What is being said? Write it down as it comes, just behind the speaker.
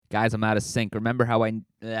Guys, I'm out of sync. Remember how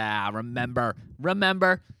remember.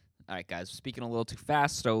 All right, guys, speaking a little too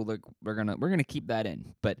fast, so we're gonna keep that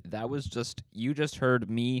in. But that was you just heard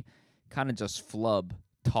me kind of just flub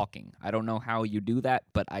talking. I don't know how you do that,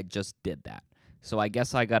 but I just did that. So I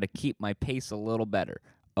guess I got to keep my pace a little better.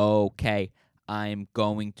 Okay, I'm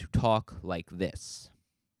going to talk like this.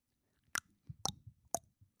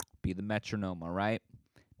 Be the metronome, all right?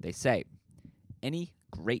 They say any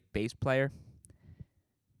great bass player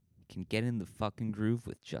can get in the fucking groove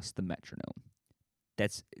with just the metronome.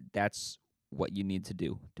 That's what you need to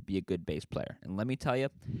do to be a good bass player. And let me tell you,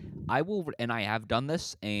 I have done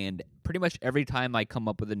this, and pretty much every time I come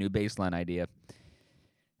up with a new bass line idea,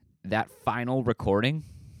 that final recording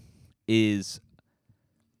is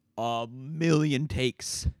a million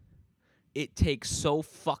takes. It takes so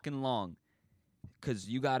fucking long because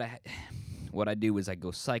you gotta. What I do is I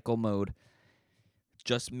go cycle mode,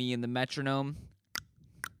 just me and the metronome,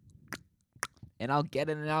 and I'll get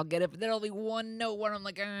it. But there'll be one note where I'm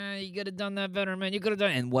like, you could have done that better, man. You could have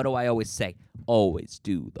done it. And what do I always say? Always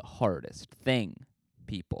do the hardest thing,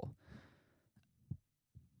 people.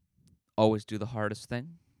 Always do the hardest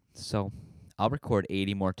thing. So I'll record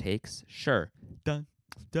 80 more takes. Sure. Dun,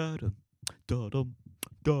 da-dum, da-dum,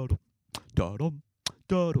 da-dum, da-dum,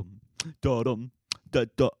 da-dum, da-dum,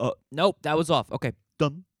 da-da. Nope, that was off. Okay.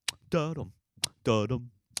 Dum, da-dum,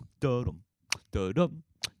 da-dum, da-dum, da-dum,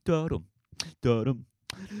 da-dum, da-dum.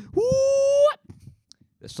 What?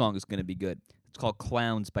 This song is going to be good. It's called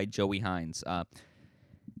Clowns by Joey Hines. I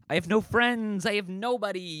have no friends. I have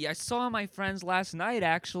nobody. I saw my friends last night,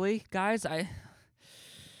 actually. Guys, I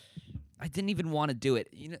didn't even want to do it.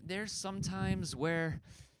 You know, there's some times where,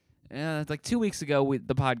 like 2 weeks ago,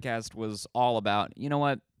 the podcast was all about, you know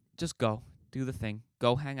what, just go, do the thing.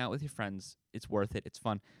 Go hang out with your friends. It's worth it. It's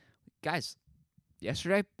fun. Guys,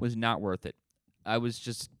 yesterday was not worth it. I was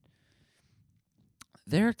just,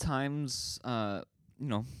 there are times,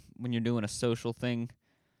 when you're doing a social thing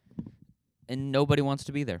and nobody wants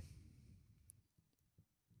to be there.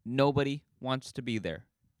 Nobody wants to be there.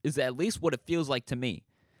 Is at least what it feels like to me.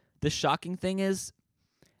 The shocking thing is,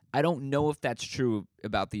 I don't know if that's true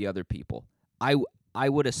about the other people. I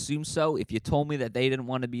would assume so. If you told me that they didn't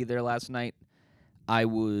want to be there last night, I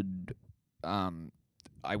wouldn't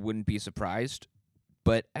be surprised.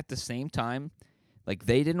 But at the same time, like,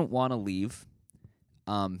 they didn't want to leave.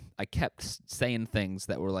 I kept saying things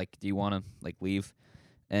that were like, "Do you want to like leave?"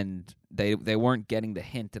 And they weren't getting the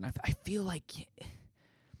hint. And I feel like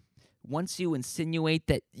once you insinuate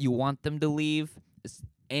that you want them to leave,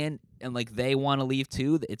 and like they want to leave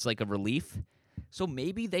too, it's like a relief. So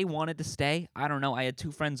maybe they wanted to stay. I don't know. I had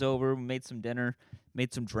 2 friends over, made some dinner,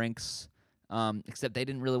 made some drinks. Except they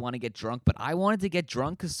didn't really want to get drunk, but I wanted to get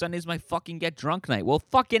drunk because Sunday's my fucking get drunk night. Well,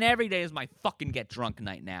 fucking every day is my fucking get drunk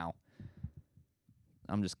night now.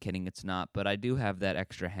 I'm just kidding, it's not. But I do have that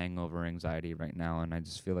extra hangover anxiety right now, and I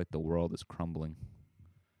just feel like the world is crumbling.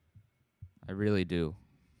 I really do,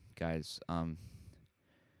 guys.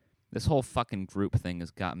 This whole fucking group thing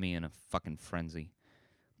has got me in a fucking frenzy.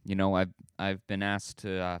 You know, I've been asked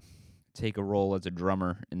to take a role as a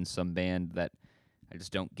drummer in some band that I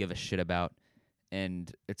just don't give a shit about.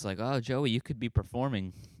 And it's like, oh, Joey, you could be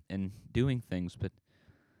performing and doing things, but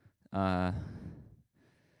I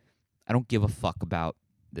don't give a fuck about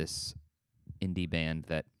this indie band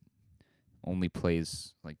that only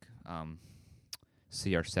plays like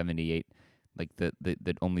CR78. Like the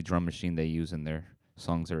only drum machine they use in their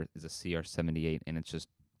songs is a CR78, and it's just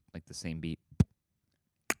like the same beat.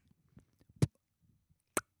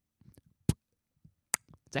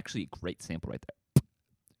 It's actually a great sample right there.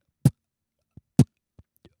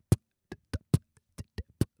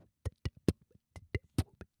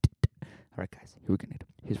 All right, guys,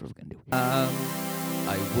 here's what we're gonna do.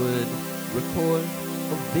 I would record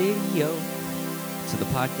a video to the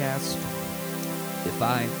podcast if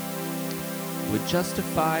I would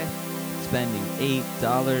justify spending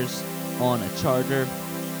 $8 on a charger,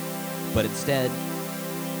 but instead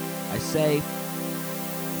I say,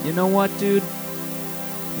 you know what, dude?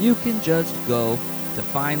 You can just go to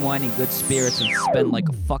Fine Wine and Good Spirits and spend like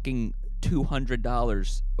a fucking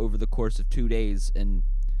 $200 over the course of 2 days. And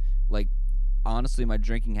like, honestly, my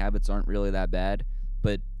drinking habits aren't really that bad,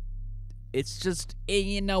 but it's just,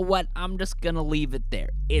 you know what? I'm just gonna leave it there.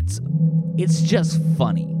 It's just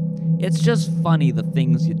funny. It's just funny the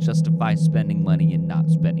things you justify spending money and not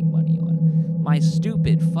spending money on. My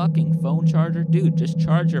stupid fucking phone charger, dude. Just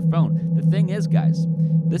charge your phone. The thing is, guys,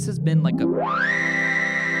 this has been like a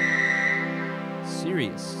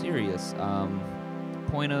serious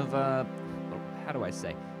point of how do I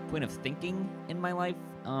say? Point of thinking in my life.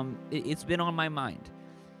 It's been on my mind.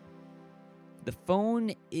 The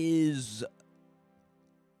phone is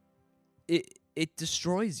it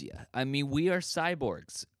destroys you. I mean, we are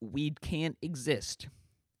cyborgs. We can't exist.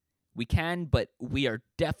 We can, but we are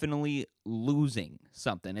definitely losing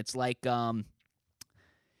something. It's like how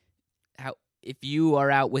if you are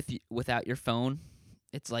out without your phone,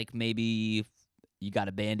 it's like maybe you got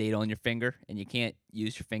a Band-Aid on your finger and you can't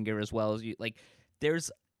use your finger as well as you like.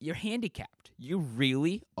 You're handicapped. You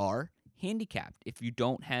really are handicapped if you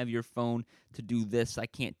don't have your phone to do this. I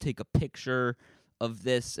can't take a picture of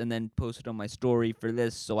this and then post it on my story for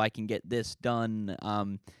this so I can get this done.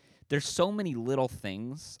 There's so many little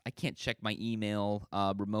things. I can't check my email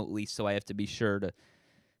remotely, so I have to be sure to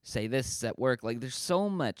say this at work. Like, there's so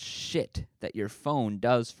much shit that your phone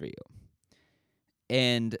does for you.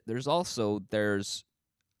 And there's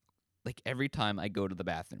like, every time I go to the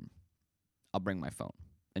bathroom, I'll bring my phone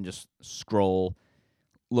and just scroll,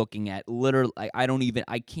 looking at literally,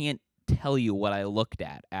 I can't tell you what I looked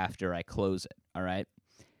at after I close it, all right?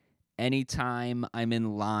 Anytime I'm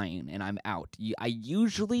in line and I'm out, I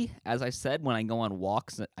usually, as I said, when I go on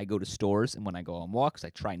walks, I go to stores, and when I go on walks, I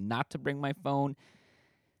try not to bring my phone.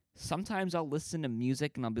 Sometimes I'll listen to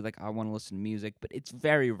music, and I'll be like, I want to listen to music, but it's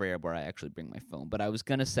very rare where I actually bring my phone. But I was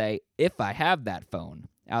going to say, if I have that phone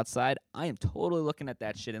outside, I am totally looking at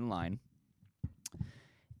that shit in line.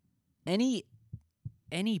 Any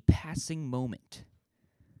passing moment,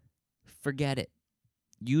 forget it.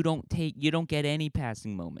 You don't get any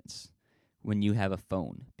passing moments when you have a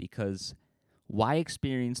phone, because why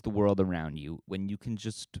experience the world around you when you can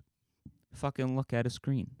just fucking look at a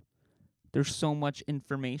screen? There's so much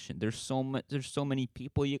information. There's so many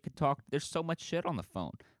people you could talk. There's so much shit on the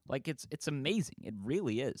phone. Like, it's amazing. It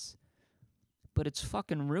really is. But it's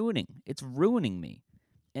fucking ruining. It's ruining me.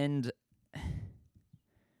 And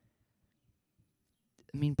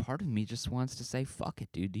I mean, part of me just wants to say, fuck it,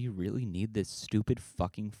 dude. Do you really need this stupid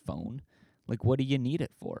fucking phone? Like, what do you need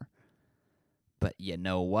it for? But you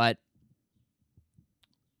know what?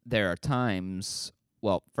 There are times,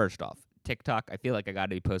 well, first off, TikTok, I feel like I gotta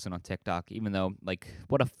be posting on TikTok, even though, like,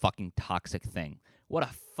 what a fucking toxic thing. What a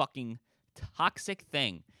fucking toxic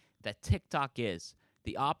thing that TikTok is.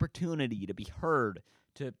 The opportunity to be heard,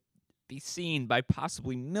 to be seen by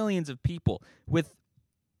possibly millions of people with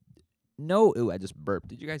no... Ooh, I just burped.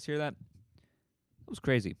 Did you guys hear that? That was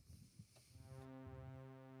crazy.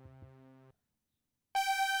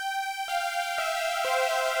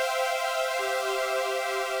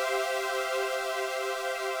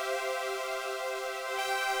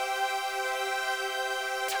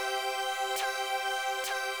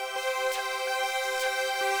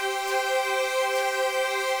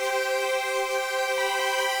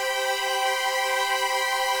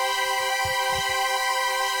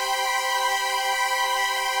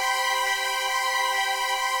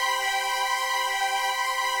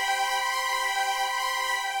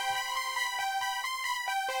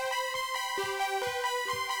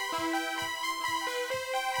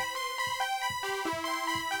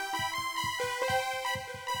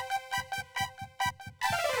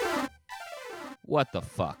 What the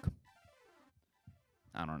fuck?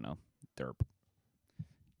 I don't know.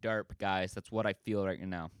 Derp, guys. That's what I feel right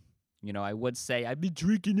now. You know, I would say I've been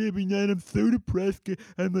drinking every night. I'm so depressed. He's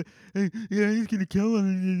gonna kill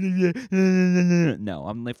him. No,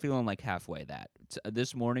 I'm feeling like halfway that.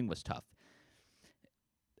 This morning was tough.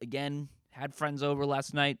 Again, had friends over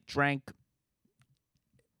last night, drank.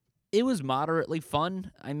 It was moderately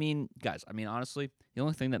fun. I mean, guys, honestly, the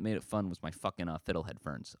only thing that made it fun was my fucking fiddlehead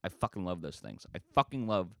ferns. I fucking love those things. I fucking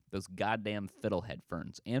love those goddamn fiddlehead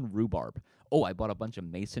ferns and rhubarb. Oh, I bought a bunch of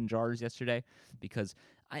mason jars yesterday because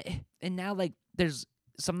now, like, there's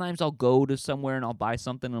sometimes I'll go to somewhere and I'll buy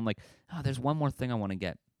something and I'm like, oh, there's one more thing I want to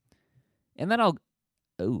get. And then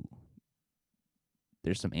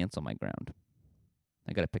there's some ants on my ground.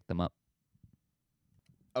 I got to pick them up.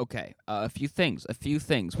 Okay, a few things.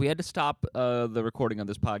 We had to stop the recording of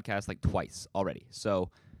this podcast like twice already. So,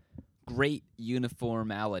 great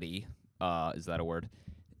uniformity, is that a word,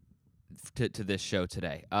 to this show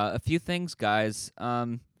today. A few things, guys.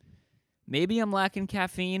 Maybe I'm lacking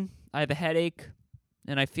caffeine. I have a headache,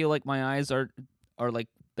 and I feel like my eyes are like,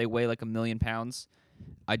 they weigh like 1,000,000 pounds.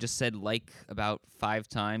 I just said like about 5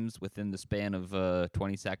 times within the span of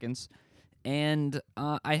 20 seconds. And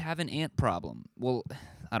I have an ant problem. Well,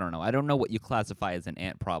 I don't know. I don't know what you classify as an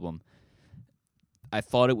ant problem. I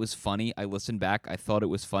thought it was funny. I listened back. I thought it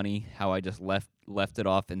was funny how I just left it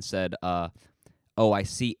off and said, oh, I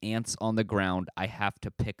see ants on the ground. I have to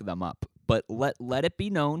pick them up. But let it be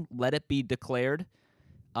known. Let it be declared.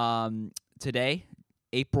 Today,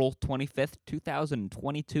 April 25th,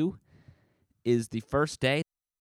 2022, is the first day